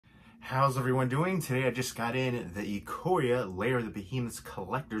How's everyone doing? Today I just got in the Ikoria Lair of the Behemoths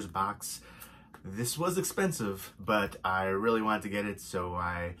collector's box. This was expensive, but I really wanted to get it, so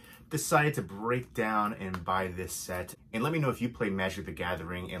I decided to break down and buy this set. And let me know if you play Magic the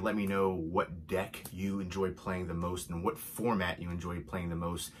Gathering, and let me know what deck you enjoy playing the most and what format you enjoy playing the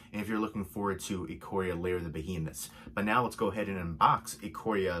most, and if you're looking forward to Ikoria Lair of the Behemoths. But now let's go ahead and unbox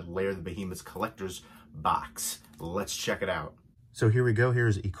Ikoria Lair of the Behemoths collector's box. Let's check it out. So here we go.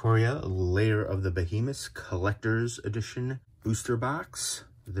 Here's Ikoria Lair of the Behemoths Collector's Edition booster box.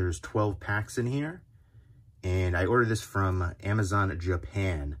 There's 12 packs in here, and I ordered this from Amazon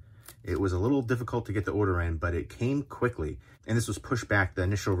Japan. It was a little difficult to get the order in, but it came quickly, and this was pushed back. The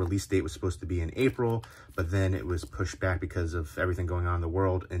initial release date was supposed to be in April, but then it was pushed back because of everything going on in the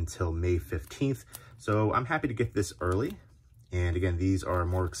world until May 15th. So I'm happy to get this early, and again, these are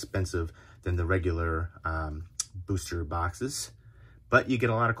more expensive than the regular booster boxes. But you get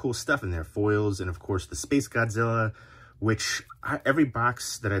a lot of cool stuff in there, foils, and of course the SpaceGodzilla, which every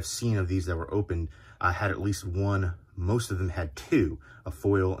box that I've seen of these that were opened had at least one. Most of them had two, a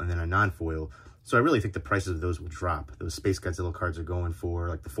foil and then a non-foil. So I really think the prices of those will drop. Those SpaceGodzilla cards are going for,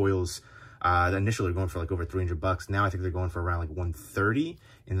 like the foils, initially were going for like over 300 bucks. Now I think they're going for around like 130,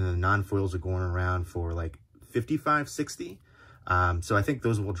 and then the non-foils are going around for like 55, 60. So I think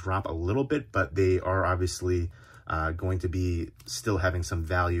those will drop a little bit, but they are obviously going to be still having some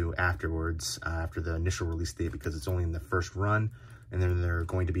value afterwards, after the initial release date, because it's only in the first run, and then they're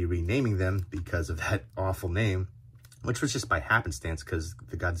going to be renaming them because of that awful name, which was just by happenstance because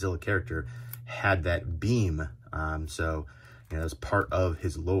the Godzilla character had that beam. So, you know, it's part of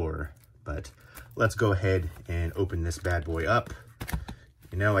his lore. But let's go ahead and open this bad boy up.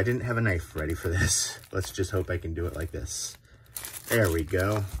 You know, I didn't have a knife ready for this. Let's just hope I can do it like this. There we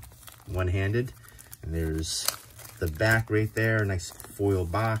go. One-handed. And there's the back right there, nice foil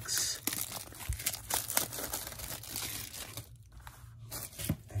box.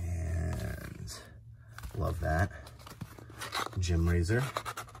 And love that. Gem razor.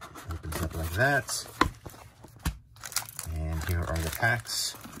 Opens up like that. And here are the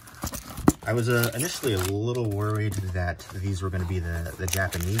packs. I was initially a little worried that these were going to be the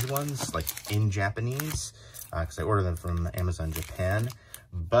Japanese ones, like in Japanese, because I ordered them from Amazon Japan.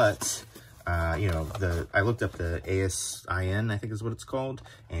 But you know, I looked up the ASIN, I think is what it's called,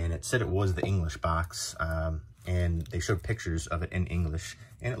 and it said it was the English box, and they showed pictures of it in English,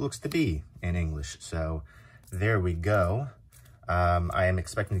 and it looks to be in English. So there we go. I am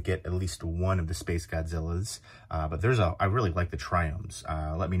expecting to get at least one of the SpaceGodzillas, but I really like the Triomes.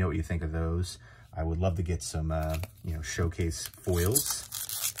 Let me know what you think of those. I would love to get some, you know, showcase foils.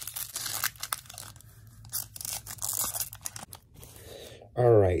 All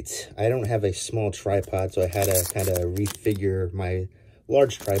right, I don't have a small tripod, so I had to kind of refigure my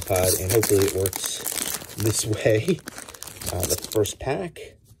large tripod, and hopefully it works this way. The first pack,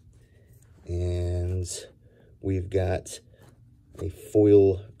 and we've got a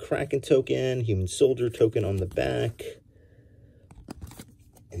foil Kraken token, Human Soldier token on the back,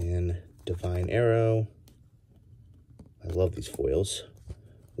 and Divine Arrow. I love these foils.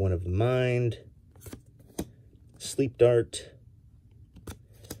 One of the Mind, Sleep Dart,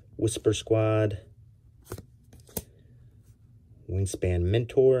 Whisper Squad, Wingspan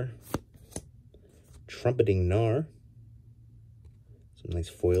Mentor, Trumpeting Gnar, some nice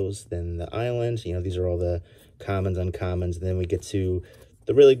foils. Then the Island, you know, these are all the commons, uncommons. And then we get to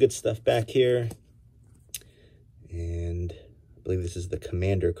the really good stuff back here. And I believe this is the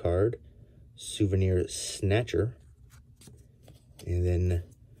Commander card, Souvenir Snatcher. And then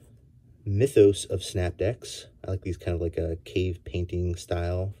Mythos of Snap Decks. I like these kind of like a cave painting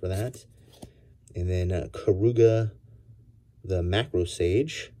style for that. And then Karuga, the Macro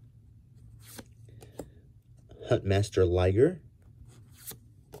Sage. Huntmaster Liger.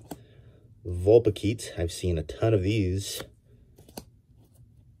 Vulpikeet. I've seen a ton of these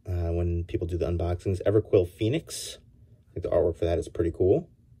when people do the unboxings. Everquill Phoenix. I think the artwork for that is pretty cool.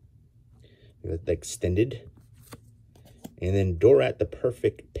 The extended. And then Dorat the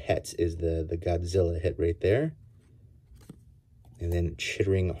Perfect Pet is the Godzilla hit right there. And then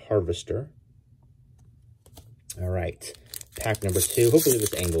Chittering Harvester. All right, pack number 2. Hopefully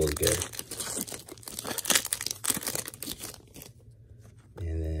this angle is good.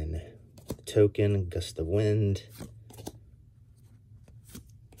 And then the token, Gust of Wind.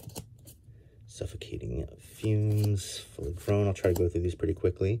 Suffocating Fumes, Fully Grown. I'll try to go through these pretty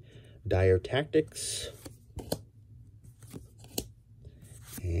quickly. Dire Tactics.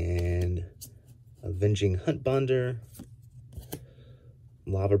 And Avenging Huntbonder,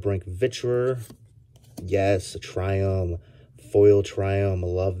 Lava Brink Vitcherer, yes, a Triome, foil Triome.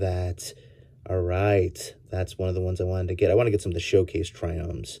 Love that. All right. That's one of the ones I wanted to get. I want to get some of the showcase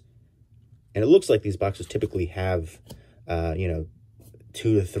Triomes. And it looks like these boxes typically have, you know,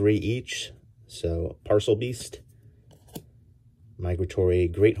 2 to 3 each. So, Parcel Beast, Migratory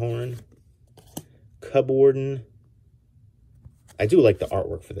Greathorn, Cub Warden. I do like the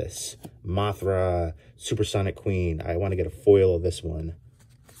artwork for this. Mothra, Supersonic Queen. I want to get a foil of this one.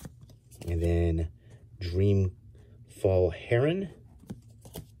 And then Dreamfall Heron.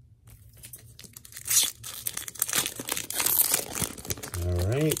 All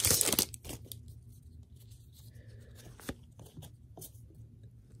right.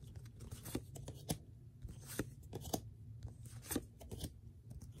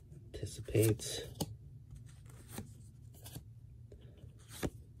 Anticipate.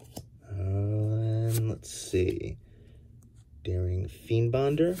 Let's see. Daring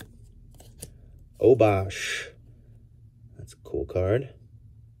Fiendbonder. Obosh. That's a cool card.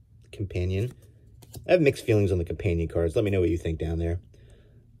 Companion. I have mixed feelings on the companion cards. Let me know what you think down there.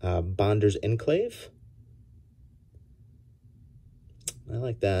 Bonder's Enclave. I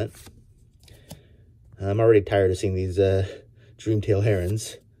like that. I'm already tired of seeing these Dreamtail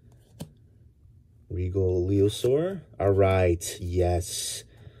Herons. Regal Leosaur. All right. Yes.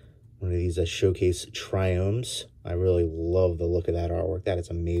 One of these showcase Triomes. I really love the look of that artwork. That is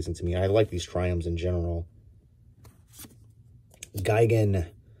amazing to me. I like these Triomes in general. Gigan.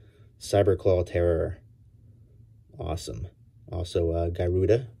 Cyberclaw Terror. Awesome. Also,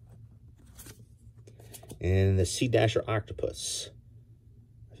 Gyruda. And the Sea Dasher Octopus.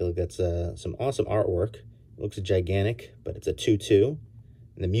 I feel like that's some awesome artwork. It looks gigantic, but it's a 2/2.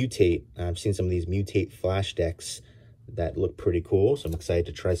 And the Mutate. I've seen some of these Mutate flash decks that look pretty cool, so I'm excited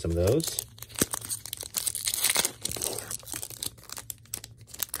to try some of those.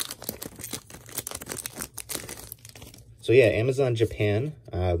 So yeah, Amazon Japan,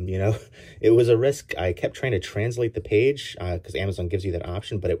 you know, it was a risk. I kept trying to translate the page because Amazon gives you that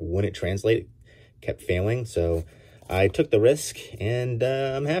option, but it wouldn't translate. It kept failing, so I took the risk, and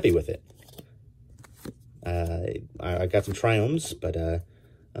I'm happy with it. I got some Triomes, but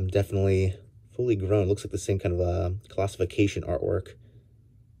I'm definitely fully grown. It looks like the same kind of classification artwork.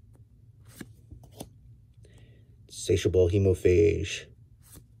 Satiable Hemophage.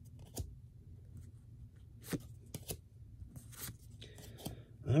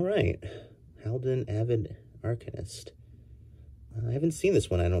 All right. Halden Avid Arcanist. I haven't seen this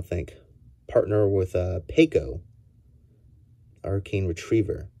one, I don't think. Partner with Peiko. Arcane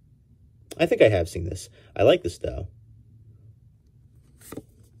Retriever. I think I have seen this. I like this, though.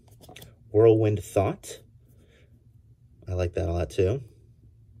 Whirlwind Thought. I like that a lot, too.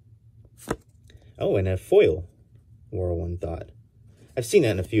 Oh, and a foil Whirlwind Thought. I've seen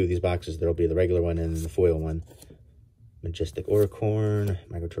that in a few of these boxes. There'll be the regular one and the foil one. Majestic Oricorn,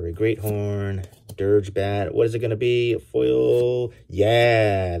 Migratory Greathorn, Dirge Bat. What is it going to be? A foil?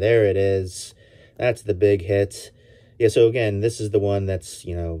 Yeah, there it is. That's the big hit. Yeah, so again, this is the one that's,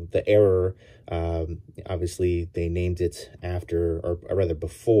 you know, the error. Obviously, they named it after, or rather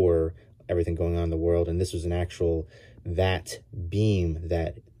before, everything going on in the world. And this was an actual, that beam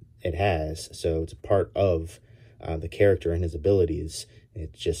that it has. So it's a part of the character and his abilities.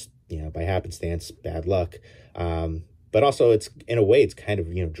 It's just, you know, by happenstance, bad luck. But also, it's in a way, it's kind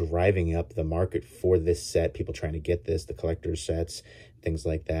of, you know, driving up the market for this set. People trying to get this, the collector's sets, things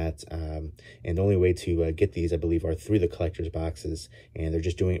like that. And the only way to get these, I believe, are through the collector's boxes. And they're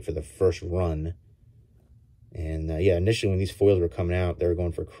just doing it for the first run. And yeah, initially when these foils were coming out, they were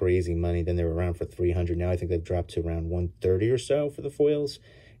going for crazy money. Then they were around for $300. Now I think they've dropped to around $130 or so for the foils.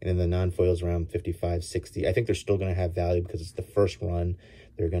 And then the non-foils around $55, $60. I think they're still going to have value because it's the first run.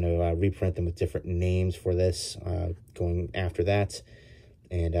 They're going to reprint them with different names for this going after that.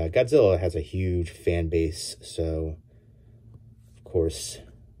 And Godzilla has a huge fan base. So, of course,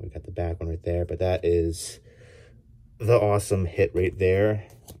 we got the back one right there. But that is the awesome hit right there.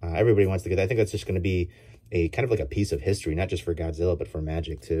 Everybody wants to get that. I think that's just going to be a kind of like a piece of history, not just for Godzilla, but for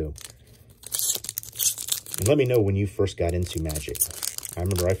Magic, too. And let me know when you first got into Magic. I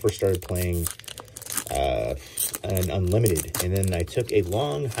remember I first started playing an Unlimited, and then I took a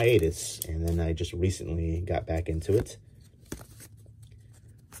long hiatus, and then I just recently got back into it.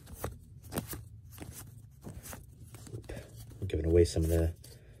 I'm giving away some of the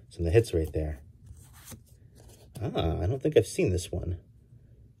hits right there. I don't think I've seen this one.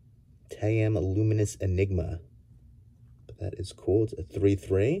 Tayam Luminous Enigma. But that is cool. It's a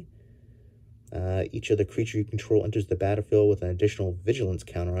 3/3. Each other creature you control enters the battlefield with an additional vigilance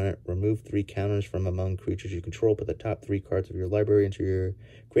counter on it. Remove 3 counters from among creatures you control. Put the top 3 cards of your library into your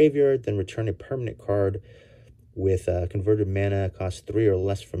graveyard. Then return a permanent card with converted mana, cost 3 or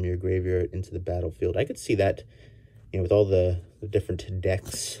less from your graveyard into the battlefield. I could see that, you know, with all the different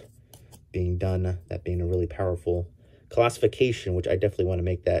decks being done, that being a really powerful classification, which I definitely want to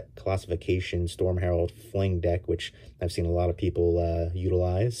make that classification Storm Herald Fling deck, which I've seen a lot of people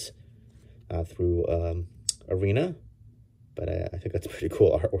utilize through Arena. But I think that's pretty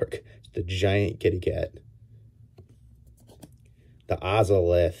cool artwork. The giant kitty cat. The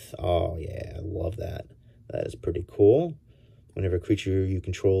Ozolith. Oh, yeah, I love that. That is pretty cool. Whenever a creature you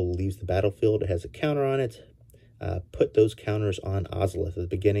control leaves the battlefield, it has a counter on it. Put those counters on Ozolith. At the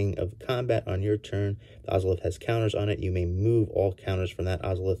beginning of combat on your turn, the Ozolith has counters on it. You may move all counters from that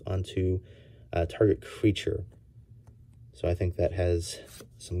Ozolith onto a target creature. So I think that has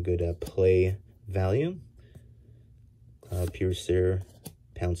some good play value. Cloud Piercer,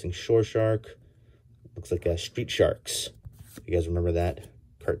 Pouncing Shore Shark. Looks like Street Sharks. You guys remember that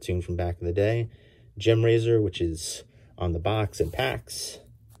cartoon from back in the day? Gem Razor, which is on the box and packs.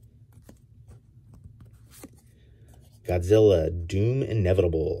 Godzilla, Doom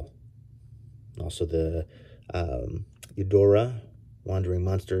Inevitable. Also the Eudora, Wandering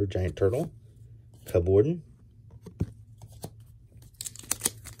Monster, Giant Turtle. Cub Warden.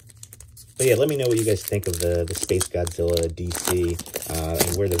 But yeah, let me know what you guys think of the SpaceGodzilla DC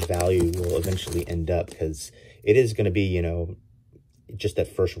and where the value will eventually end up, because it is going to be, you know, just that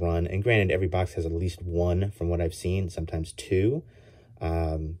first run. And granted, every box has at least one from what I've seen, sometimes two.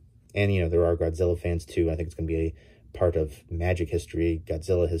 And, you know, there are Godzilla fans too. I think it's going to be a part of Magic history,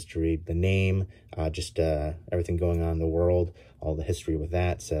 Godzilla history, the name, just everything going on in the world, all the history with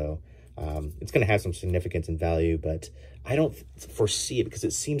that. So it's going to have some significance and value, but I don't foresee it because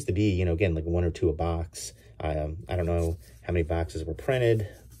it seems to be, you know, again, like 1 or 2 a box. I don't know how many boxes were printed,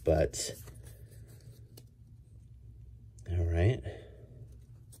 but all right.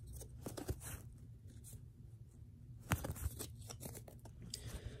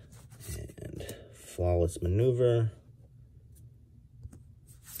 And Flawless Maneuver.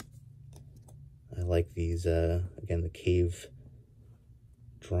 I like these, again, the cave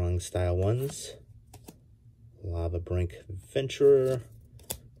drawing style ones. Lava Brink Venturer,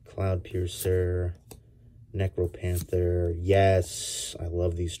 Cloud Piercer, Necropanther. Yes, I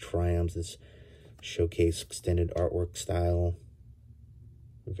love these Triomes, this showcase extended artwork style.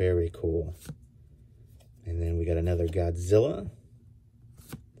 Very cool. And then we got another Godzilla.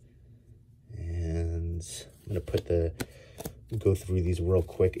 And I'm going to go through these real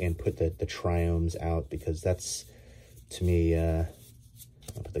quick and put the Triomes out, because that's, to me, I'll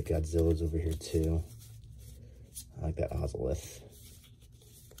put the Godzillas over here too. I like that Ozolith.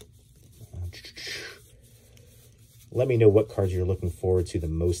 Let me know what cards you're looking forward to the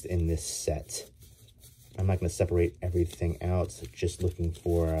most in this set. I'm not going to separate everything out, so just looking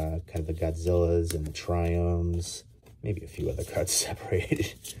for kind of the Godzillas and the Triomes. Maybe a few other cards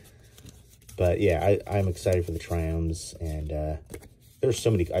separated. But yeah, I'm excited for the Triomes, and there's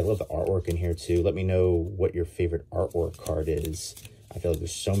so many. I love the artwork in here too. Let me know what your favorite artwork card is. I feel like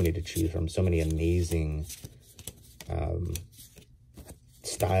there's so many to choose from, so many amazing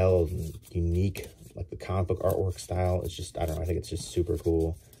style, and unique, like the comic book artwork style. It's just, I don't know, I think it's just super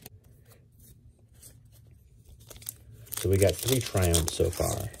cool. So we got 3 Triomes so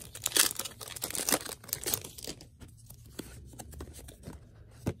far.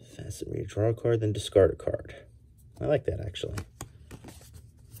 Fast and draw a card, then discard a card. I like that, actually.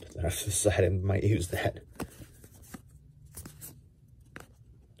 Put that off to the side, I might use that.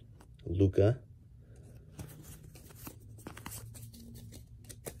 Luca.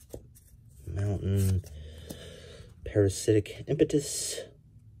 Mountain. Parasitic Impetus.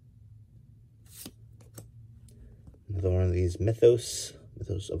 Another one of these Mythos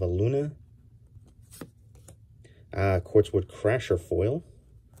of Aluna. Quartzwood Crasher foil.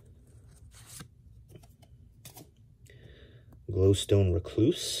 Glowstone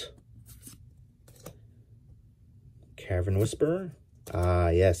Recluse. Cavern Whisperer.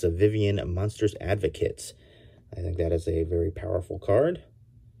 Yes, a Vivian Monsters Advocate. I think that is a very powerful card.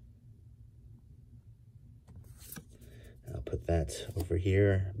 I'll put that over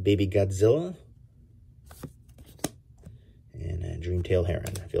here. Baby Godzilla. And a Dreamtail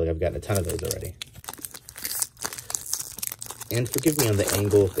Heron. I feel like I've gotten a ton of those already. And forgive me on the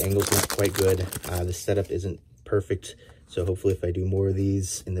angle if the angle's not quite good. The setup isn't perfect. So hopefully if I do more of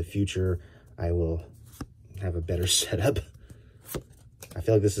these in the future, I will have a better setup. I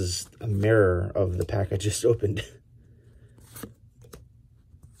feel like this is a mirror of the pack I just opened.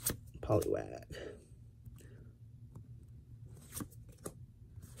 Poliwag.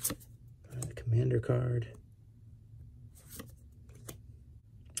 The Commander card.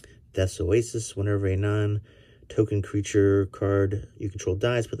 Death's Oasis. Whenever a token creature card you control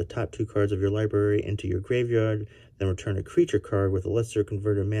dies, put the top 2 cards of your library into your graveyard, then return a creature card with a lesser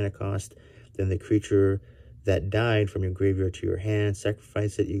converted mana cost than the creature that died from your graveyard to your hand.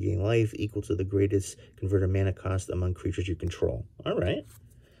 Sacrifice it, you gain life equal to the greatest converted mana cost among creatures you control. All right,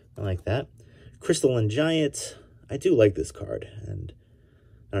 I like that. Crystalline Giant, I do like this card, and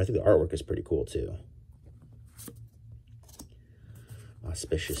I think the artwork is pretty cool too.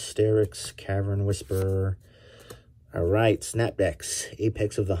 Auspicious Sterix, Cavern Whisperer. All right, Snap Decks,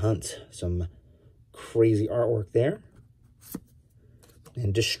 Apex of the Hunt. Some crazy artwork there.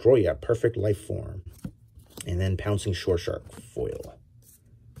 And Destroya, Perfect Life Form. And then Pouncing Shore Shark foil.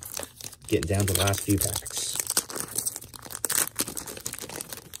 Getting down to the last few packs.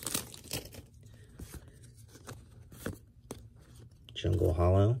 Jungle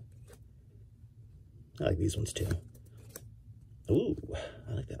Hollow. I like these ones too. Ooh,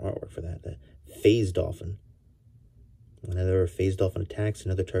 I like that artwork for that. The Phase Dolphin. Whenever a Phase Dolphin attacks,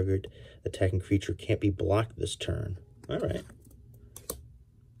 another target attacking creature can't be blocked this turn. All right.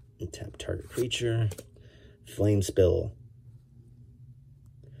 And tap target creature. Flame Spill.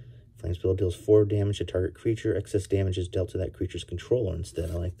 Flame Spill deals 4 damage to target creature. Excess damage is dealt to that creature's controller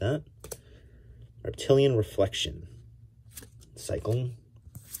instead. I like that. Reptilian Reflection. Cycling.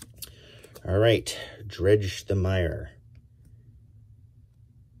 All right. Dredge the Mire.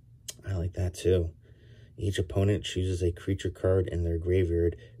 I like that too. Each opponent chooses a creature card in their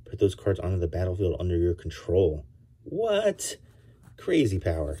graveyard. Put those cards onto the battlefield under your control. What? Crazy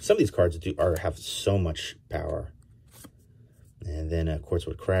power. Some of these cards have so much power. And then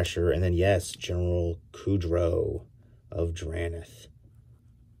Quartzwood Crasher. And then, yes, General Kudro of Drannith.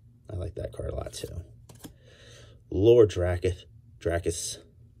 I like that card a lot too. Lord Dracus.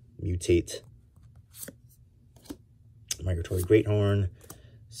 Mutate. Migratory Greathorn.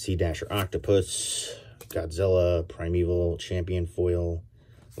 Sea Dasher Octopus, Godzilla, Primeval, Champion Foil.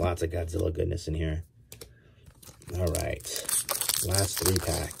 Lots of Godzilla goodness in here. All right. Last 3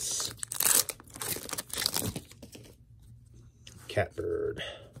 packs. Catbird.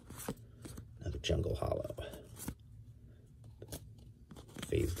 Another Jungle Hollow.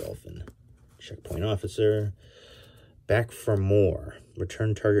 Phase Dolphin. Checkpoint Officer. Back for More.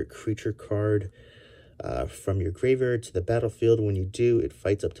 Return target creature card from your graveyard to the battlefield. When you do, it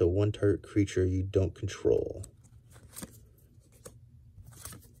fights up to 1 target creature you don't control.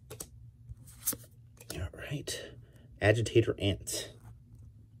 All right. Agitator Ant.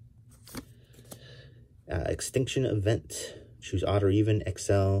 Extinction Event. Choose odd or even.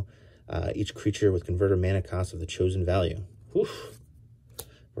 XL. Each creature with converted mana cost of the chosen value. Whew.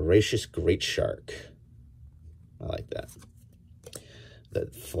 Voracious Great Shark. I like that. The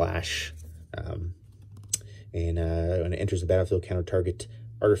Flash. And when it enters the battlefield, counter target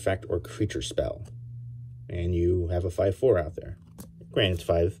artifact or creature spell. And you have a 5/4 out there. Granted, it's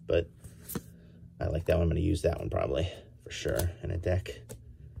 5, but I like that one. I'm going to use that one probably, for sure, in a deck.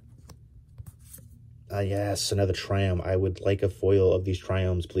 Yes, another Triome. I would like a foil of these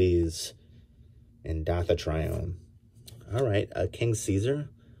Triomes, please. And Datha Triome. All right, King Caesar,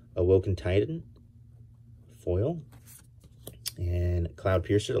 Awoken Titan, foil. And Cloud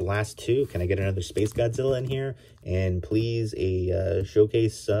Piercer, the last 2. Can I get another SpaceGodzilla in here? And please, a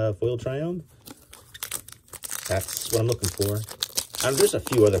Showcase foil Triome. That's what I'm looking for. There's a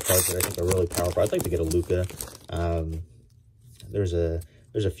few other cards that I think are really powerful. I'd like to get a Luca. There's a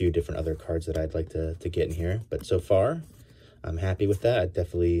few different other cards that I'd like to get in here. But so far, I'm happy with that. I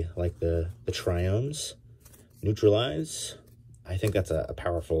definitely like the Triomes. Neutralize. I think that's a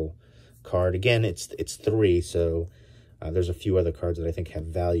powerful card. Again, it's 3, so there's a few other cards that I think have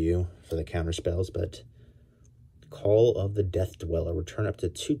value for the counter spells, but Call of the Death Dweller. Return up to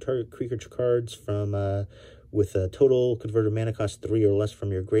 2 target creature cards from with a total converted mana cost 3 or less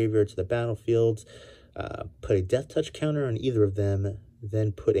from your graveyard to the battlefield. Put a Death Touch counter on either of them,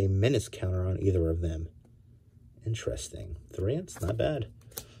 then put a Menace counter on either of them. Interesting. 3 ants, not bad.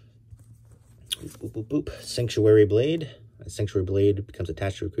 Boop, boop, boop, boop. Sanctuary Blade. A Sanctuary Blade becomes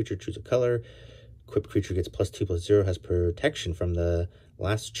attached to a creature. Choose a color. Equipped creature gets +2/+0. Has protection from the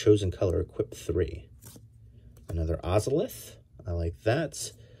last chosen color. Equip 3. Another Ozolith. I like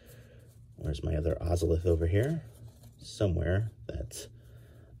that. Where's my other Ozolith over here? Somewhere that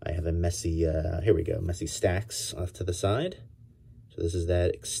I have a messy, here we go, messy stacks off to the side. So this is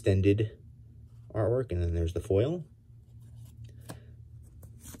that extended artwork, and then there's the foil.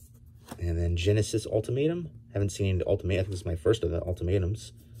 And then Genesis Ultimatum. Haven't seen the Ultimatum. I think this is my first of the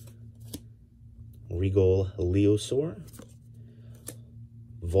Ultimatums. Regal Leosaur.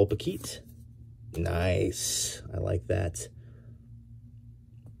 Vulpikeet. Nice. I like that.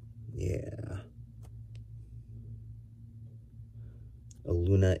 Yeah. a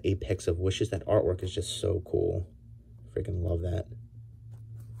Luna Apex of Wishes. That artwork is just so cool. Freaking love that.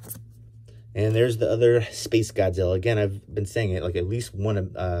 And there's the other SpaceGodzilla. Again, I've been saying it, like at least one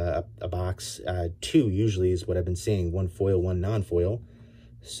a box. Two usually is what I've been seeing. One foil, one non-foil.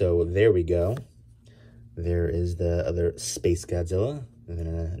 So there we go. There is the other SpaceGodzilla. And then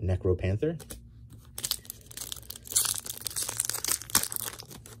a Necropanther.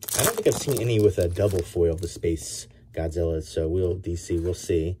 I don't think I've seen any with a double foil of the SpaceGodzilla. So we'll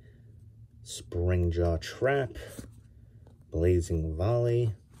see. Springjaw Trap. Blazing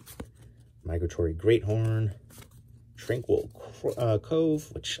Volley. Migratory Greathorn, Tranquil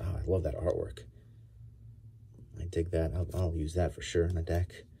Cove, which, oh, I love that artwork. I dig that. I'll use that for sure in a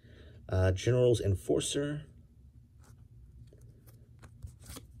deck. General's Enforcer.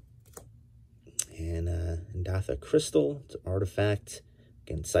 And Ndatha Crystal, it's an artifact.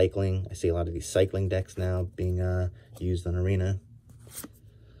 Again, cycling. I see a lot of these cycling decks now being used on Arena.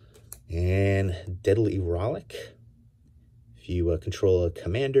 And Deadly Rollick. If you control a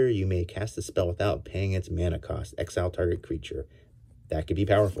commander, you may cast a spell without paying its mana cost. Exile target creature. That could be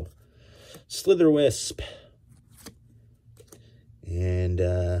powerful. Slitherwisp. And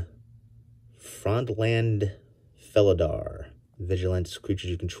Frontland Felidar. Vigilance. Creatures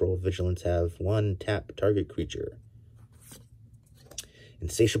you control. Vigilance have 1 tap target creature.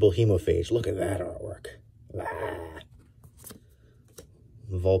 Insatiable Hemophage. Look at that artwork. Ah.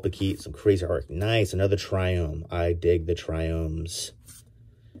 Vulpikeet, some crazy art. Nice, another Triome. I dig the Triomes.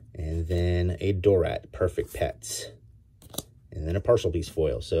 And then a Dorat, perfect pets. And then a Partial Beast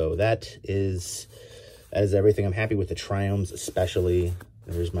foil. So that is everything. I'm happy with the Triomes, especially.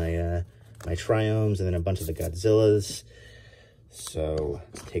 There's my my Triomes and then a bunch of the Godzillas. So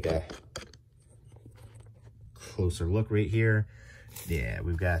let's take a closer look right here. Yeah,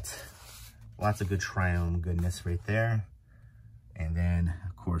 we've got lots of good Triome goodness right there. And then,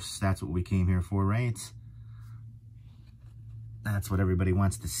 of course, that's what we came here for, right? That's what everybody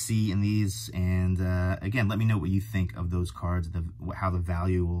wants to see in these. And again, let me know what you think of those cards, how the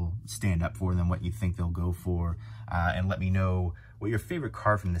value will stand up for them, what you think they'll go for. And let me know what your favorite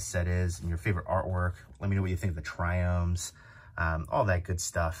card from this set is and your favorite artwork. Let me know what you think of the Triomes, all that good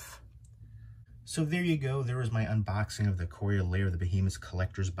stuff. So there you go. There was my unboxing of the Ikoria Lair of the Behemoths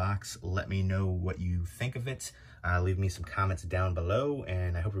Collector's Box. Let me know what you think of it. Leave me some comments down below,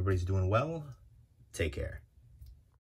 and I hope everybody's doing well. Take care.